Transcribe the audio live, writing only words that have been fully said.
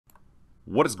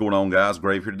What is going on, guys?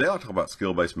 Grave here. Today I'll talk about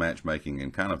skill-based matchmaking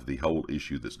and kind of the whole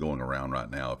issue that's going around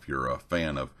right now. If you're a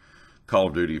fan of Call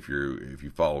of Duty, if you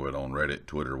follow it on Reddit,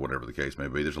 Twitter, whatever the case may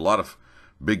be, there's a lot of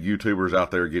big YouTubers out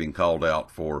there getting called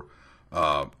out for,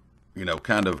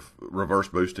 kind of reverse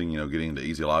boosting, getting into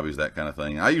easy lobbies, that kind of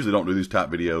thing. I usually don't do these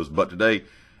type videos, but today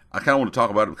I kind of want to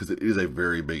talk about it because it is a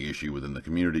very big issue within the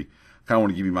community. I kind of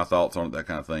want to give you my thoughts on it, that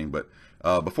kind of thing. But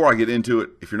before I get into it,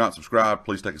 if you're not subscribed,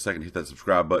 please take a second to hit that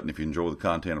subscribe button. If you enjoy the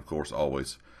content, of course,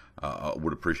 always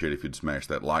would appreciate if you'd smash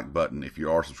that like button. If you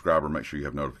are a subscriber, make sure you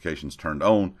have notifications turned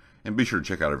on. And be sure to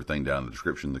check out everything down in the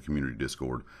description, the community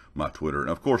Discord, my Twitter,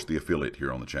 and of course the affiliate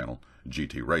here on the channel,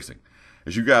 GT Racing.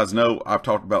 As you guys know, I've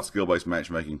talked about skill-based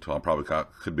matchmaking until I probably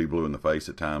could be blue in the face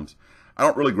at times. I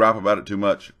don't really gripe about it too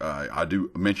much. I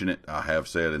do mention it. I have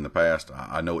said in the past,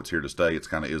 I know it's here to stay. It's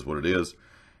kind of is what it is.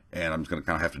 And I'm just going to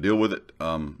kind of have to deal with it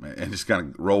and just kind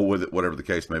of roll with it, whatever the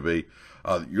case may be.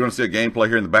 You're going to see a gameplay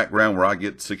here in the background where I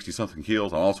get 60-something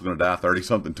kills. I'm also going to die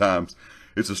 30-something times.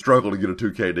 It's a struggle to get a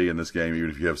 2 KD in this game, even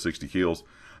if you have 60 kills.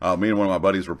 Me and one of my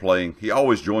buddies were playing. He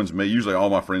always joins me. Usually all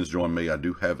my friends join me. I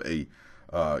do have a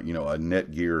a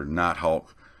Netgear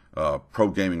Nighthawk pro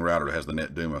gaming router that has the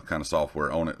NetDuma kind of software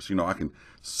on it. So, I can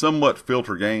somewhat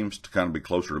filter games to kind of be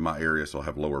closer to my area, so I'll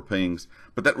have lower pings.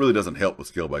 But that really doesn't help with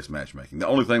skill-based matchmaking. The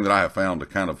only thing that I have found to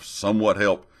kind of somewhat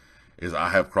help is I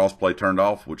have crossplay turned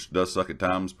off, which does suck at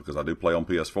times because I do play on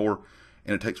PS4,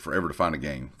 and it takes forever to find a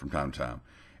game from time to time.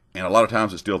 And a lot of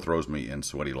times it still throws me in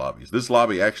sweaty lobbies. This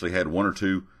lobby actually had 1 or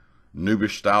 2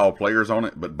 noobish style players on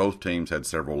it, but both teams had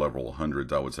several level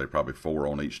hundreds. I would say probably 4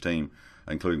 on each team,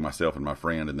 including myself and my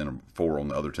friend, and then 4 on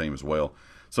the other team as well.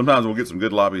 Sometimes we'll get some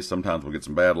good lobbies, sometimes we'll get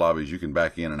some bad lobbies. You can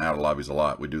back in and out of lobbies a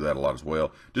lot. We do that a lot as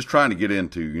well. Just trying to get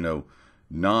into,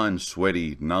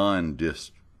 non-sweaty,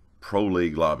 non-dis pro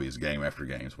league lobbies game after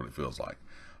game is what it feels like.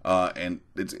 And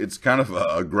it's kind of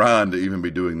a grind to even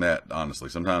be doing that, honestly.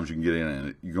 Sometimes you can get in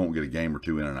and you won't get a game or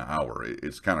 2 in an hour.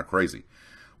 It's kind of crazy.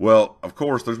 Well, of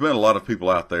course, there's been a lot of people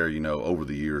out there, over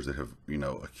the years that have,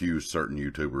 accused certain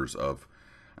YouTubers of,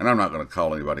 and I'm not going to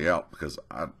call anybody out because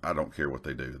I don't care what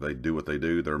they do. They do what they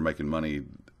do. They're making money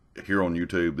here on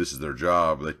YouTube. This is their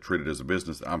job. They treat it as a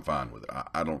business. I'm fine with it.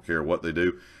 I don't care what they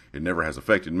do. It never has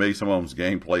affected me. Some of them's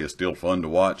gameplay is still fun to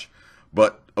watch.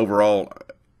 But overall,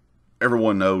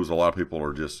 everyone knows a lot of people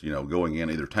are just, going in,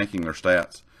 either tanking their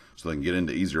stats so they can get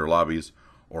into easier lobbies,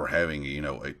 or having,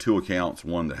 2 accounts,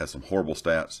 one that has some horrible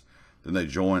stats. Then they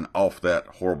join off that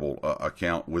horrible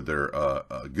account with their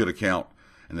good account,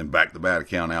 and then back the bad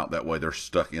account out. That way they're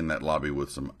stuck in that lobby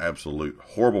with some absolute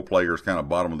horrible players, kind of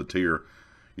bottom of the tier,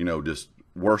 just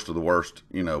worst of the worst,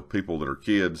 people that are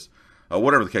kids,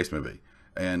 whatever the case may be.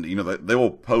 And, they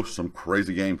will post some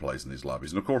crazy gameplays in these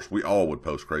lobbies. And, of course, we all would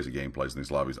post crazy gameplays in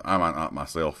these lobbies. I might not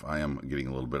myself. I am getting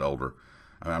a little bit older.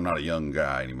 I'm not a young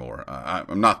guy anymore.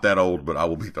 I'm not that old, but I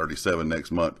will be 37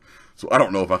 next month. So I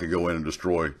don't know if I could go in and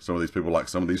destroy some of these people like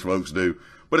some of these folks do.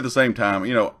 But at the same time,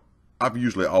 I've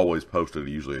usually always posted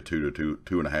usually a 2 to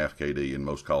 2.5 KD in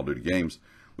most Call of Duty games,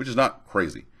 which is not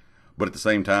crazy. But at the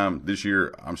same time, this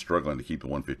year, I'm struggling to keep the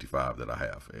 155 that I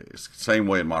have. It's the same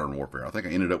way in Modern Warfare. I think I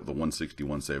ended up with a 160,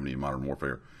 170 in Modern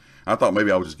Warfare. I thought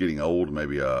maybe I was just getting old.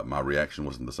 Maybe my reaction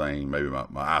wasn't the same. Maybe my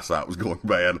eyesight was going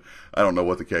bad. I don't know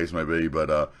what the case may be.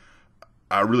 But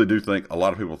I really do think a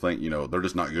lot of people think, they're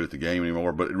just not good at the game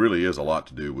anymore. But it really is a lot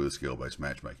to do with skill-based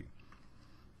matchmaking.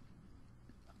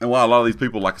 And while a lot of these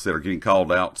people, like I said, are getting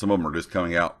called out, some of them are just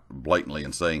coming out blatantly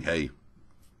and saying, hey,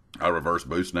 I reverse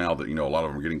boost now, that, a lot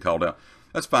of them are getting called out.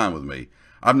 That's fine with me.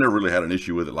 I've never really had an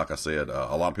issue with it. Like I said,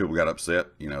 a lot of people got upset.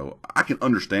 I can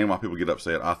understand why people get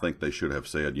upset. I think they should have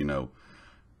said,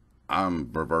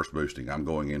 I'm reverse boosting. I'm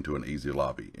going into an easy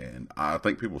lobby. And I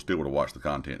think people still would have watched the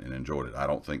content and enjoyed it. I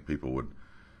don't think people would,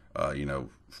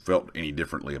 felt any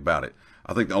differently about it.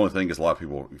 I think the only thing is a lot of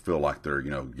people feel like they're,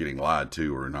 getting lied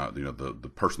to, or not,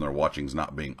 the person they're watching is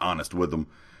not being honest with them.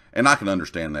 And I can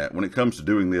understand that. When it comes to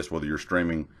doing this, whether you're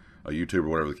streaming a YouTube or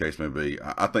whatever the case may be,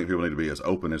 I think people need to be as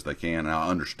open as they can. And I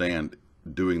understand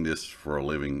doing this for a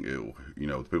living,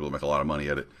 the people that make a lot of money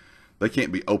at it, they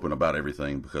can't be open about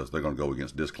everything because they're going to go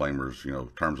against disclaimers,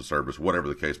 terms of service, whatever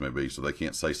the case may be. So they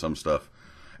can't say some stuff,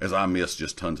 as I miss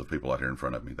just tons of people out here in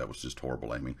front of me. That was just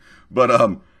horrible aiming.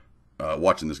 But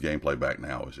watching this gameplay back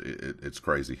now, it's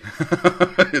crazy.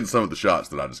 And some of the shots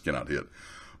that I just cannot hit.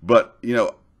 But,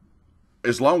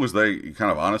 as long as they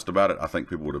kind of honest about it, I think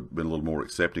people would have been a little more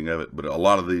accepting of it. But a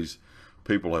lot of these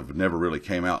people have never really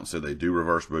came out and said they do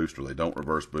reverse boost, or they don't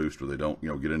reverse boost, or they don't,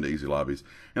 get into easy lobbies.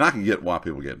 And I can get why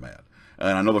people get mad.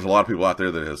 And I know there's a lot of people out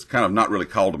there that has kind of not really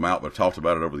called them out, but talked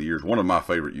about it over the years. One of my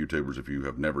favorite YouTubers, if you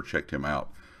have never checked him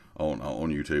out, on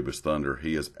YouTube is Thunder.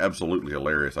 He is absolutely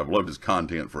hilarious. I've loved his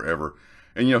content forever.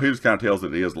 And, he just kind of tells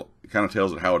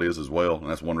it how it is as well. And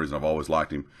that's one reason I've always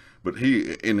liked him. But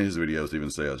he, in his videos, even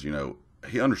says,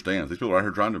 he understands these people are out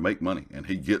here trying to make money, and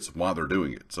he gets why they're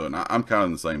doing it. So, and I'm kind of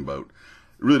in the same boat.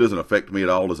 It really doesn't affect me at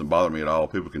all, doesn't bother me at all.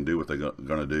 People can do what they're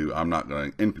going to do. I'm not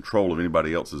in control of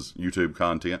anybody else's YouTube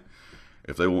content.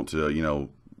 If they want to,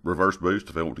 reverse boost,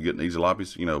 if they want to get in easy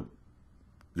lobbies,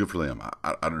 good for them.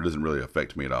 It doesn't really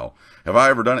affect me at all. Have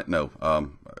I ever done it? No.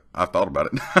 I've thought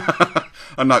about it.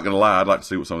 I'm not going to lie. I'd like to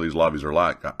see what some of these lobbies are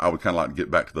like. I would kind of like to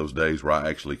get back to those days where I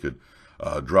actually could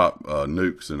drop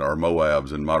nukes or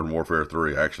Moabs in Modern Warfare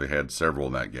 3. I actually had several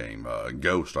in that game.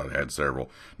 Ghost, I had several.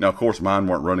 Now, of course, mine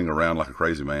weren't running around like a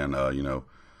crazy man,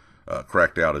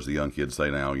 cracked out, as the young kids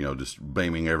say now, just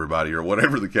beaming everybody or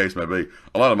whatever the case may be.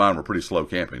 A lot of mine were pretty slow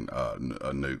camping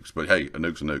nukes. But, hey, a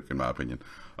nuke's a nuke, in my opinion.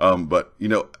 But,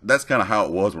 that's kind of how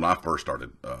it was when I first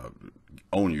started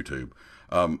on YouTube.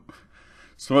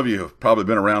 Some of you have probably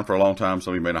been around for a long time.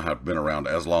 Some of you may not have been around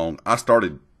as long. I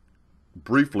started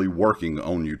briefly working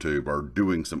on YouTube or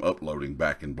doing some uploading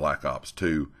back in Black Ops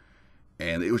 2,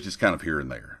 and it was just kind of here and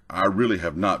there. I really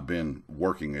have not been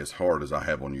working as hard as I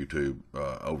have on YouTube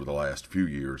over the last few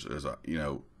years.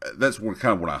 That's kind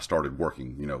of when I started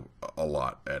working, a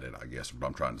lot at it, I guess is what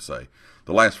I'm trying to say.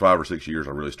 The last 5 or 6 years,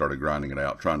 I really started grinding it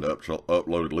out, trying to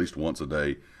upload at least once a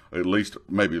day,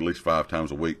 maybe at least 5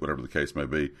 times a week, whatever the case may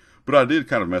be. But I did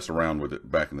kind of mess around with it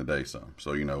back in the day some.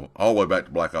 So, all the way back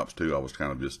to Black Ops 2, I was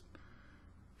kind of just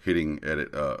hitting at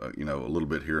it, a little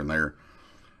bit here and there.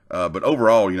 But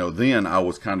overall, then I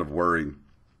was kind of worried,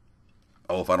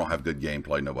 if I don't have good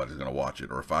gameplay, nobody's going to watch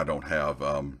it. Or if I don't have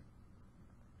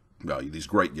these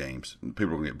great games, people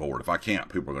are going to get bored. If I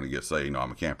camp, people are going to say,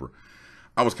 I'm a camper.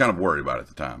 I was kind of worried about it at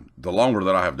the time. The longer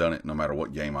that I have done it, no matter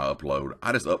what game I upload,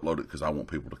 I just upload it because I want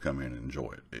people to come in and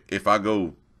enjoy it. If I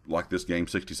go like this game,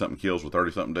 60-something kills with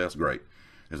 30-something deaths, great.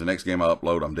 If the next game I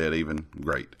upload, I'm dead even,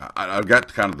 great. I've got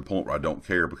to kind of the point where I don't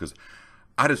care, because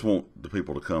I just want the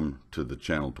people to come to the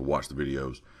channel to watch the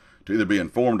videos, to either be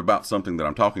informed about something that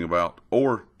I'm talking about,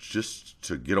 or just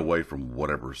to get away from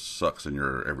whatever sucks in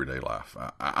your everyday life.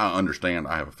 I understand.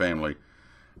 I have a family,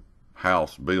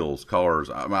 house, bills, cars.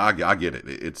 I get it.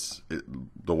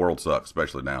 The world sucks,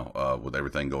 especially now with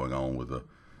everything going on with the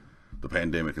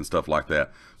pandemic and stuff like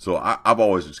that. So I've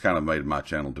always just kind of made my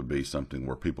channel to be something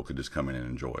where people could just come in and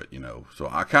enjoy it, So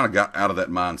I kind of got out of that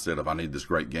mindset of I need this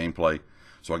great gameplay.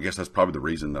 So I guess that's probably the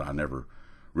reason that I never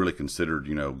really considered,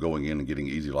 going in and getting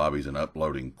easy lobbies and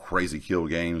uploading crazy kill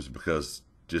games, because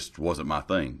just wasn't my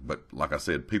thing. But like I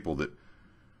said, people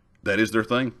that is their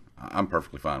thing, I'm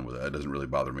perfectly fine with it. It doesn't really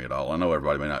bother me at all. I know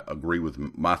everybody may not agree with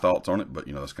my thoughts on it, but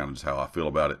that's kind of just how I feel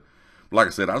about it. But like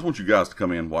I said, I just want you guys to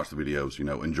come in, watch the videos,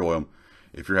 enjoy them.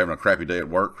 If you're having a crappy day at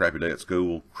work, crappy day at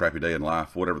school, crappy day in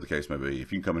life, whatever the case may be,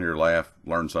 if you can come in here, laugh,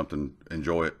 learn something,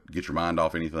 enjoy it, get your mind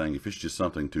off anything, if it's just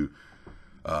something to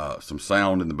some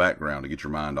sound in the background to get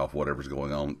your mind off whatever's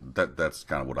going on, that's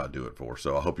kind of what I do it for.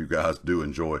 So I hope you guys do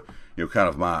enjoy, kind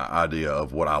of my idea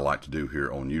of what I like to do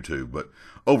here on YouTube. But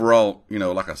overall,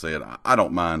 like I said, I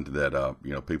don't mind that,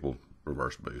 people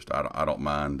reverse boost. I don't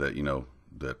mind that,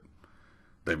 that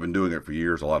they've been doing it for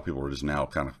years. A lot of people are just now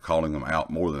kind of calling them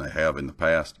out more than they have in the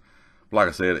past. But like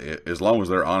I said, as long as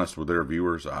they're honest with their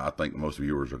viewers, I think most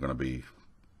viewers are going to be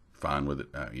fine with it.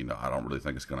 I don't really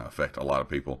think it's going to affect a lot of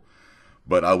people.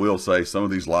 But I will say some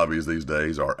of these lobbies these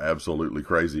days are absolutely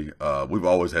crazy. We've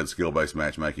always had skill-based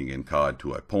matchmaking in COD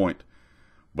to a point,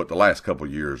 but the last couple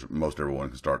of years, most everyone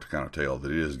can start to kind of tell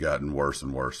that it has gotten worse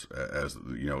and worse as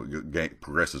game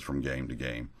progresses from game to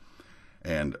game.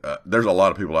 And there's a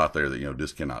lot of people out there that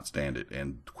just cannot stand it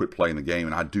and quit playing the game,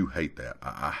 and I do hate that.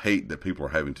 I hate that people are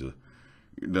having to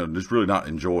just really not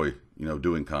enjoy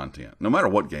doing content, no matter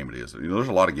what game it is. There's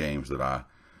a lot of games that I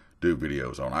do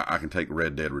videos on. I can take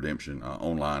Red Dead Redemption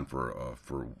online for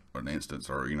an instance,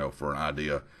 or for an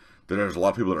idea. There's a lot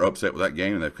of people that are upset with that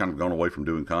game, and they've kind of gone away from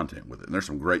doing content with it. And there's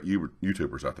some great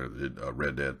YouTubers out there that did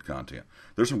Red Dead content.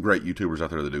 There's some great YouTubers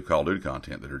out there that do Call of Duty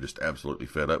content that are just absolutely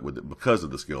fed up with it because of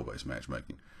the skill-based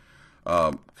matchmaking.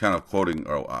 Kind of quoting,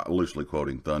 or loosely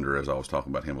quoting Thunder, as I was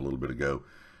talking about him a little bit ago.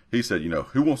 He said,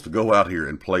 who wants to go out here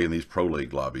and play in these pro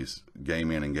league lobbies,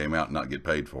 game in and game out, and not get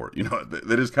paid for it?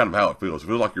 That is kind of how it feels. It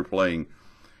feels like you're playing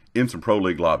in some pro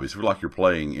league lobbies. It feels like you're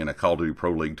playing in a Call of Duty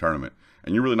pro league tournament,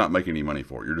 and you're really not making any money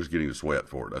for it. You're just getting to sweat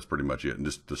for it. That's pretty much it. And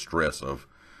just the stress of,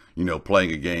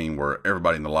 playing a game where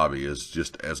everybody in the lobby is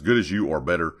just as good as you or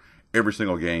better every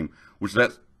single game, which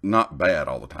that's not bad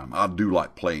all the time. I do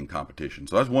like playing competition.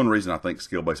 So that's one reason I think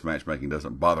skill-based matchmaking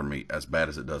doesn't bother me as bad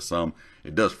as it does some.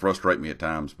 It does frustrate me at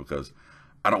times because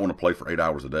I don't want to play for 8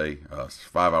 hours a day,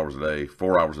 5 hours a day,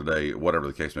 4 hours a day, whatever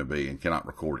the case may be, and cannot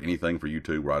record anything for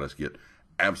YouTube where I just get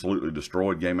absolutely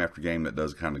destroyed game after game. That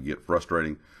does kind of get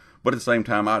frustrating. But at the same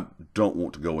time, I don't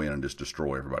want to go in and just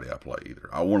destroy everybody I play either.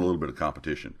 I want a little bit of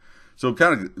competition. So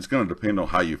kind of, it's going to depend on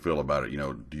how you feel about it. You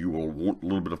know, do you want a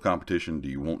little bit of competition? Do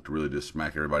you want to really just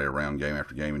smack everybody around game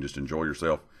after game and just enjoy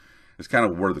yourself? It's kind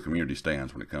of where the community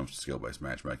stands when it comes to skill-based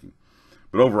matchmaking.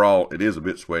 But overall, it is a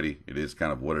bit sweaty. It is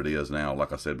kind of what it is now.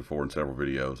 Like I said before in several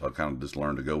videos, I've kind of just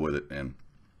learned to go with it. And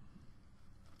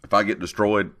if I get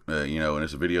destroyed, you know, and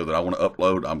it's a video that I want to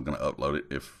upload, I'm going to upload it.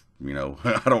 If, you know,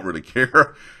 I don't really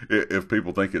care if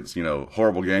people think it's, you know,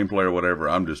 horrible gameplay or whatever.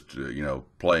 I'm just, you know,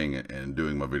 playing it and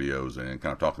doing my videos and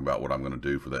kind of talking about what I'm going to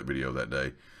do for that video that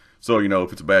day. So, you know,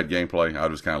 if it's a bad gameplay, I'll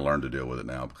just kind of learn to deal with it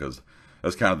now, because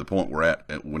that's kind of the point we're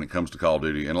at when it comes to Call of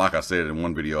Duty. And like I said in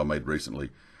one video I made recently,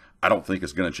 I don't think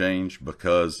it's going to change,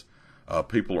 because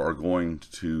people are going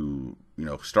to, you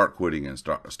know, start quitting and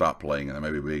stop playing, and they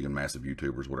may be big and massive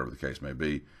YouTubers, whatever the case may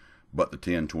be. But the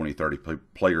 10, 20, 30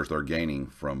 players they're gaining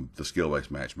from the skill-based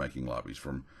matchmaking lobbies,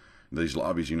 from these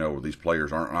lobbies, you know, where these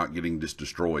players aren't not getting just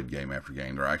destroyed game after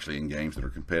game. They're actually in games that are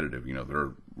competitive. You know,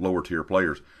 they're lower tier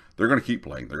players. They're going to keep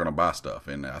playing. They're going to buy stuff,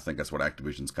 and I think that's what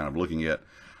Activision's kind of looking at.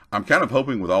 I'm kind of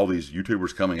hoping with all these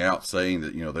YouTubers coming out saying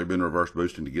that, you know, they've been reverse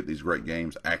boosting to get these great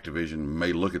games, Activision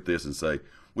may look at this and say,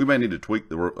 we may need to tweak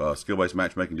the skill-based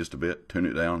matchmaking just a bit, tune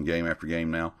it down game after game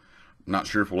now. Not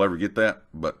sure if we'll ever get that,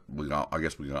 but I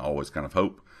guess we can always kind of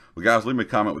hope. But guys, leave me a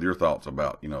comment with your thoughts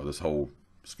about, you know, this whole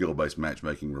skill-based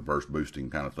matchmaking, reverse boosting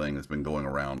kind of thing that's been going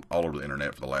around all over the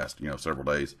internet for the last, you know, several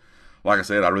days. Like I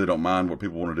said, I really don't mind what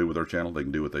people want to do with their channel. They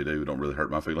can do what they do. It don't really hurt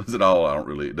my feelings at all.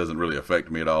 It doesn't really affect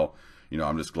me at all. You know,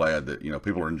 I'm just glad that, you know,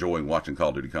 people are enjoying watching Call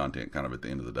of Duty content kind of at the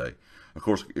end of the day. Of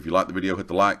course, if you like the video, hit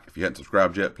the like. If you hadn't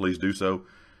subscribed yet, please do so.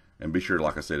 And be sure,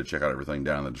 like I said, to check out everything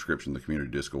down in the description, the community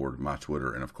Discord, my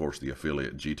Twitter, and of course the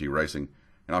affiliate GT Racing.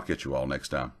 And I'll catch you all next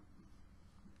time.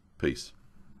 Peace.